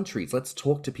other countries. Let's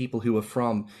talk to people who are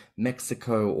from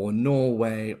Mexico or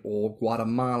Norway or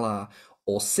Guatemala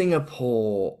or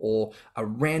Singapore or a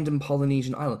random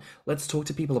Polynesian island. Let's talk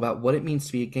to people about what it means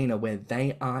to be a gainer where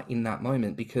they are in that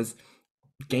moment, because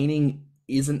gaining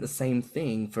isn't the same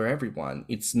thing for everyone.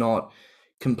 It's not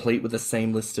complete with the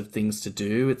same list of things to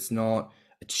do. It's not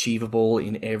achievable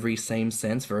in every same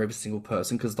sense for every single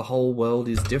person, because the whole world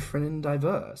is different and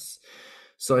diverse.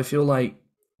 So I feel like,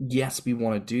 yes, we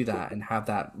want to do that and have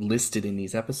that listed in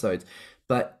these episodes.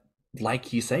 But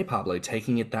like you say, Pablo,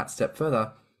 taking it that step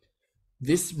further,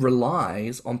 this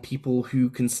relies on people who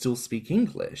can still speak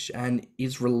English and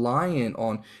is reliant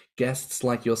on guests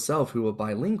like yourself who are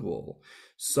bilingual.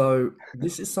 So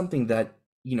this is something that,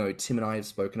 Tim and I have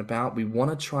spoken about. We want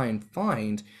to try and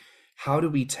find, how do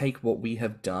we take what we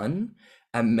have done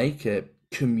and make it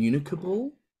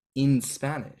communicable in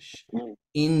Spanish, Mm.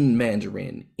 in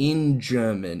Mandarin, in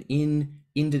German, do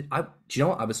you know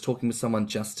what? I was talking with someone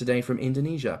just today from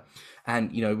Indonesia,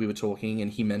 and we were talking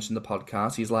and he mentioned the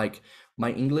podcast. He's like,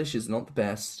 my English is not the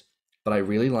best, but I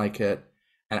really like it.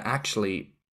 And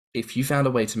actually, if you found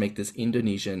a way to make this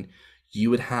Indonesian, you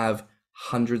would have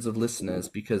hundreds of listeners,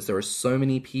 because there are so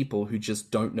many people who just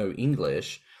don't know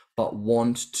English but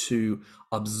want to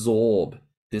absorb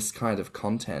this kind of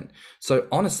content. So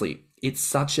honestly, it's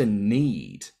such a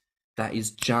need that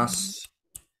is just,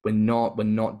 we're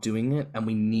not doing it, and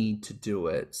we need to do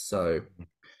it. So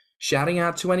shouting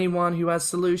out to anyone who has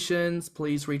solutions,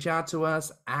 please reach out to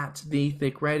us at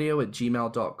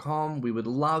thiccradio@gmail.com. We would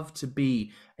love to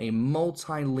be a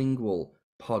multilingual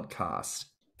podcast.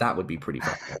 That would be pretty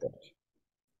fucking cool.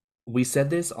 We said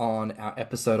this on our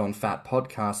episode on fat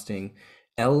podcasting.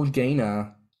 El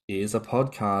Gainer is a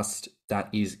podcast that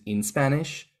is in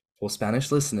Spanish for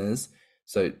Spanish listeners.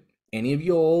 So any of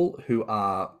y'all who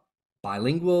are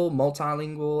bilingual,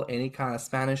 multilingual, any kind of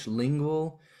Spanish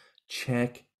lingual,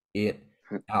 check it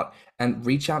out and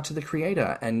reach out to the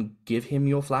creator and give him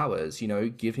your flowers,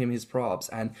 give him his props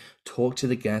and talk to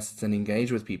the guests and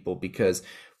engage with people, because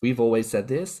we've always said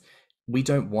this. We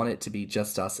don't want it to be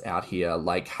just us out here,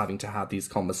 like, having to have these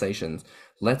conversations.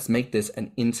 Let's make this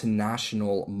an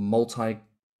international,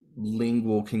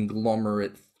 multilingual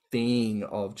conglomerate thing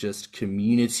of just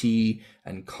community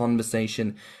and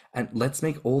conversation. And let's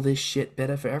make all this shit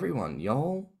better for everyone,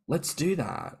 y'all. Let's do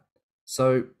that.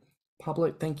 So,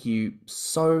 Pablo, thank you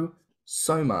so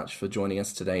much for joining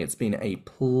us today. It's been a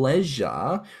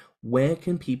pleasure. Where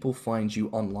can people find you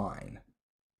online?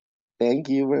 Thank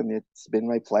you, and it's been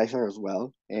my pleasure as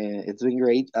well. And it's been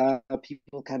great.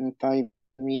 People can find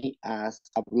me as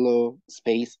Pablo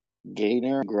Space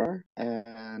Gainer Grommr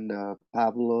and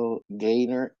Pablo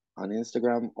Gainer on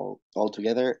Instagram all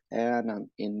together, and on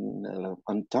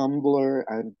Tumblr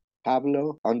and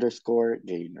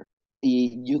Pablo_Gainer.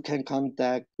 You can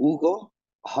contact Hugo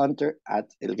Hunter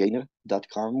at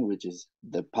elgainer.com, which is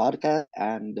the podcast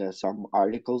and some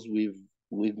articles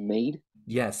we've made.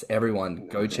 Yes, everyone,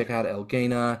 go check out El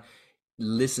Gainer,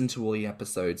 listen to all the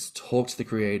episodes, talk to the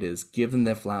creators, give them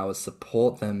their flowers,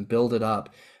 support them, build it up,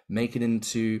 make it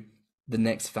into the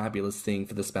next fabulous thing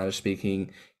for the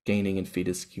Spanish-speaking, gaining, and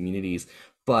fetus communities.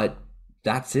 But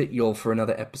That's it, y'all, for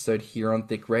another episode here on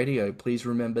Thicc Radio. Please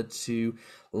remember to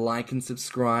like and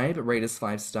subscribe, rate us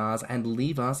 5 stars, and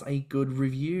leave us a good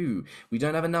review. We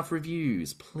don't have enough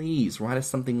reviews. Please write us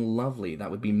something lovely. That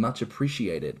would be much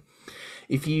appreciated.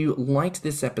 If you liked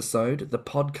this episode, the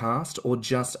podcast, or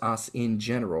just us in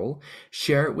general,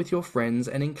 share it with your friends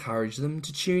and encourage them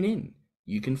to tune in.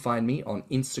 You can find me on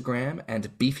Instagram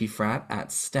and beefyfrat at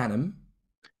stannnum.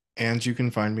 And you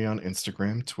can find me on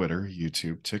Instagram, Twitter,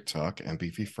 YouTube, TikTok, and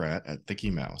beefyfrat at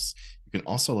thiccymouse. You can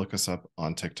also look us up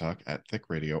on TikTok at Thicc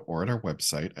Radio or at our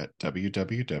website at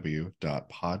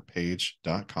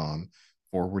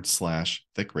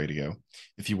www.podpage.com/Thicc Radio.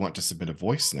 If you want to submit a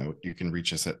voice note, you can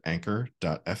reach us at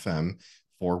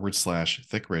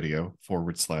anchor.fm/Thicc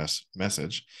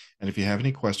Radio/message. And if you have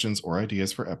any questions or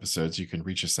ideas for episodes, you can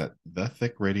reach us at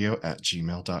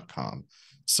thiccradio@gmail.com.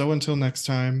 So until next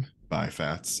time, bye,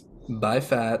 Fats. Bye,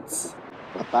 Fats.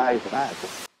 Bye,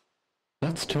 Fats.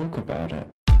 Let's talk about it.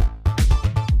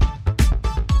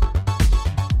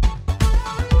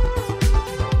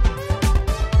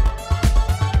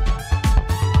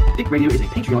 Thicc Radio is a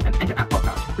Patreon and Anchor app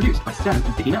podcast produced by Stannnum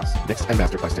and Thicky Mouse. Mixed and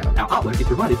mastered by stannnum. Our artwork is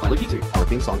provided by Lokitu. Our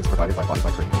theme song is provided by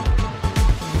Spotify Cream.